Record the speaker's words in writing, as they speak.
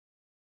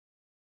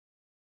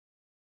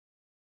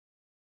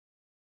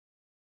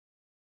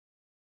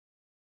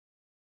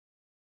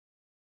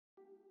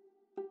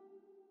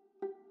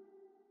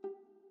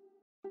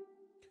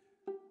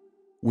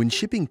When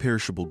shipping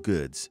perishable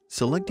goods,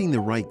 selecting the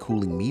right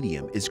cooling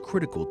medium is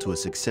critical to a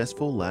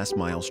successful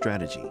last-mile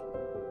strategy.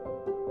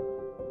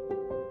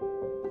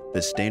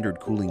 The standard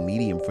cooling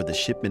medium for the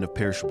shipment of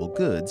perishable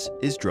goods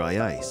is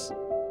dry ice.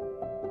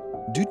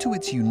 Due to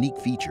its unique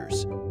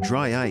features,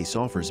 dry ice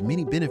offers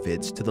many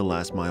benefits to the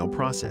last-mile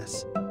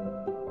process.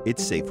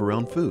 It's safe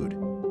around food.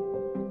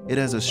 It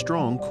has a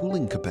strong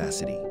cooling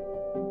capacity.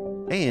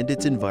 And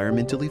it's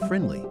environmentally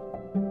friendly.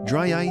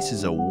 Dry ice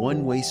is a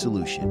one-way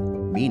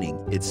solution,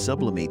 meaning it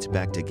sublimates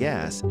back to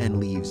gas and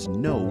leaves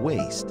no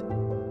waste.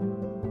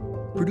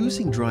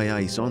 Producing dry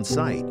ice on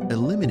site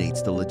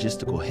eliminates the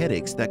logistical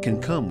headaches that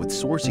can come with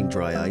sourcing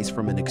dry ice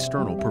from an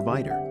external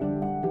provider.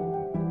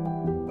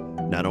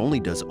 Not only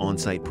does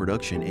on-site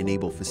production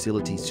enable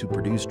facilities to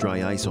produce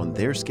dry ice on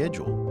their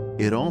schedule,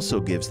 it also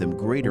gives them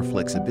greater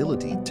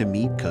flexibility to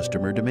meet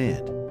customer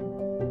demand.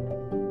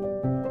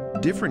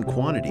 Different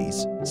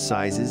quantities,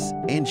 sizes,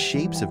 and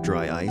shapes of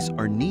dry ice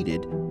are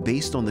needed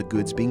based on the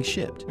goods being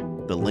shipped,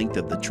 the length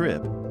of the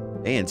trip,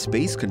 and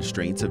space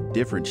constraints of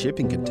different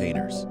shipping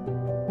containers.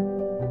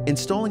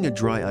 Installing a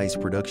dry ice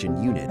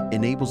production unit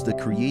enables the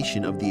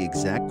creation of the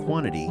exact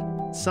quantity,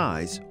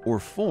 size, or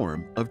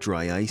form of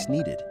dry ice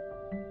needed.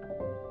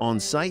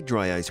 On-site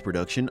dry ice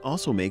production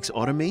also makes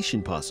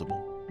automation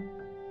possible.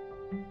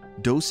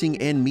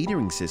 Dosing and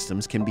metering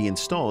systems can be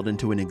installed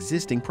into an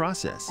existing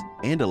process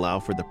and allow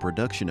for the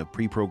production of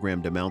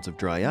pre-programmed amounts of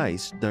dry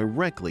ice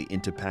directly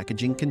into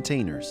packaging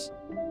containers.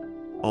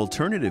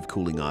 Alternative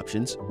cooling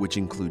options, which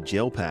include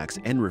gel packs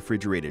and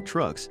refrigerated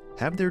trucks,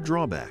 have their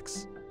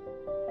drawbacks.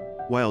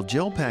 While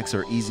gel packs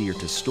are easier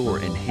to store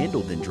and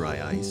handle than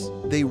dry ice,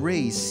 they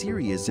raise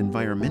serious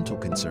environmental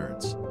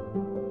concerns.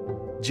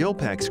 Gel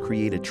packs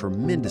create a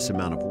tremendous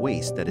amount of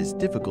waste that is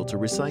difficult to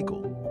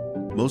recycle.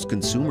 Most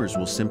consumers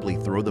will simply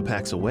throw the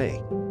packs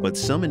away, but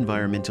some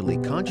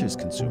environmentally conscious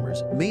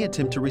consumers may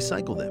attempt to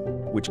recycle them,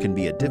 which can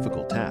be a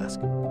difficult task.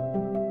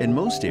 In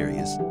most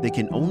areas, they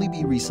can only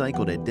be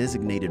recycled at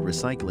designated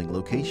recycling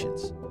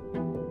locations.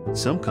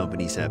 Some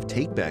companies have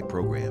take-back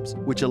programs,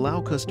 which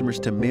allow customers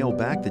to mail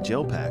back the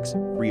gel packs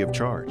free of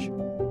charge.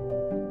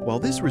 While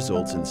this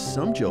results in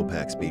some gel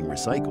packs being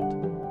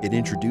recycled, it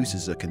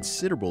introduces a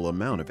considerable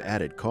amount of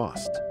added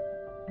cost.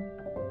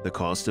 The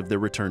cost of the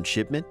return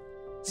shipment,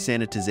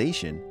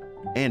 sanitization,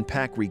 and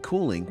pack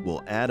recooling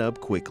will add up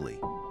quickly.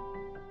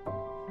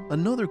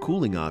 Another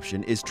cooling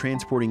option is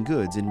transporting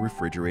goods in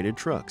refrigerated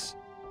trucks.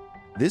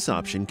 This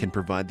option can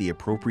provide the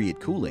appropriate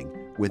cooling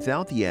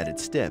without the added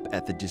step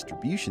at the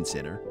distribution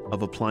center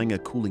of applying a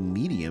cooling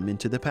medium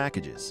into the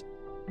packages.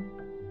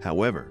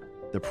 However,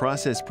 the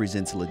process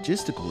presents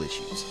logistical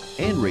issues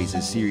and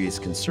raises serious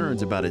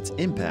concerns about its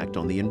impact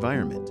on the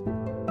environment.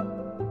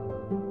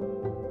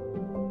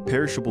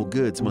 Perishable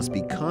goods must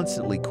be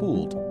constantly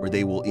cooled or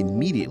they will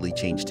immediately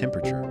change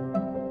temperature.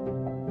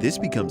 This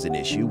becomes an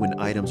issue when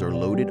items are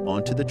loaded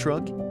onto the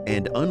truck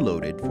and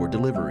unloaded for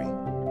delivery.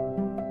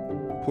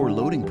 Poor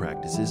loading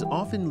practices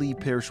often leave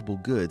perishable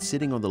goods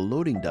sitting on the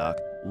loading dock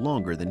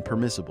longer than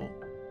permissible,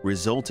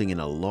 resulting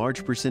in a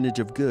large percentage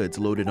of goods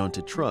loaded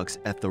onto trucks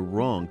at the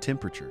wrong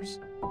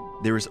temperatures.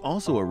 There is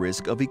also a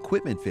risk of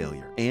equipment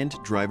failure and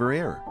driver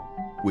error,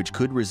 which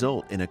could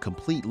result in a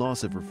complete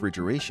loss of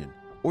refrigeration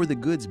or the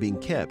goods being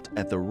kept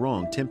at the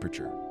wrong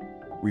temperature.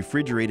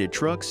 Refrigerated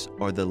trucks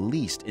are the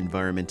least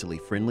environmentally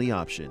friendly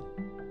option.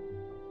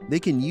 They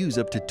can use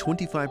up to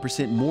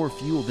 25% more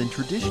fuel than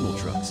traditional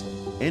trucks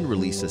and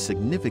release a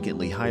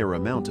significantly higher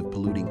amount of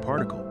polluting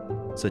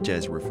particle, such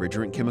as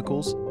refrigerant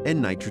chemicals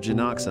and nitrogen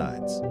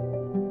oxides.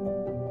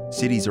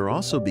 Cities are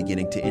also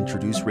beginning to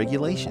introduce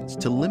regulations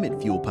to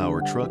limit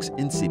fuel-powered trucks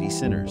in city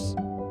centers.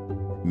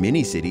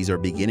 Many cities are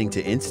beginning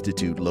to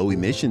institute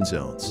low-emission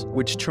zones,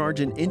 which charge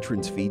an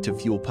entrance fee to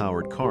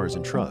fuel-powered cars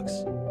and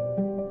trucks.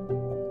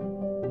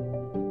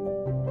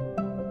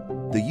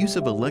 The use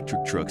of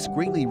electric trucks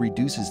greatly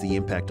reduces the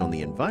impact on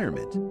the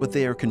environment, but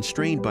they are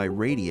constrained by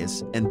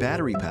radius and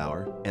battery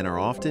power and are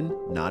often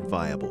not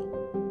viable.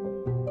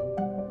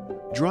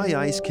 Dry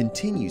ice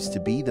continues to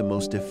be the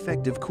most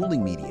effective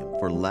cooling medium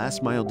for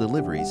last-mile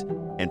deliveries,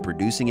 and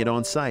producing it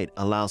on-site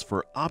allows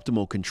for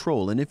optimal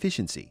control and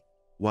efficiency,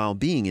 while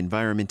being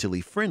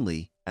environmentally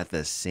friendly at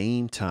the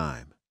same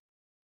time.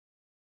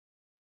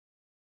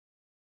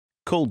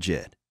 Cold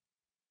Jet,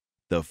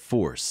 the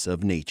force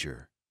of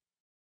nature.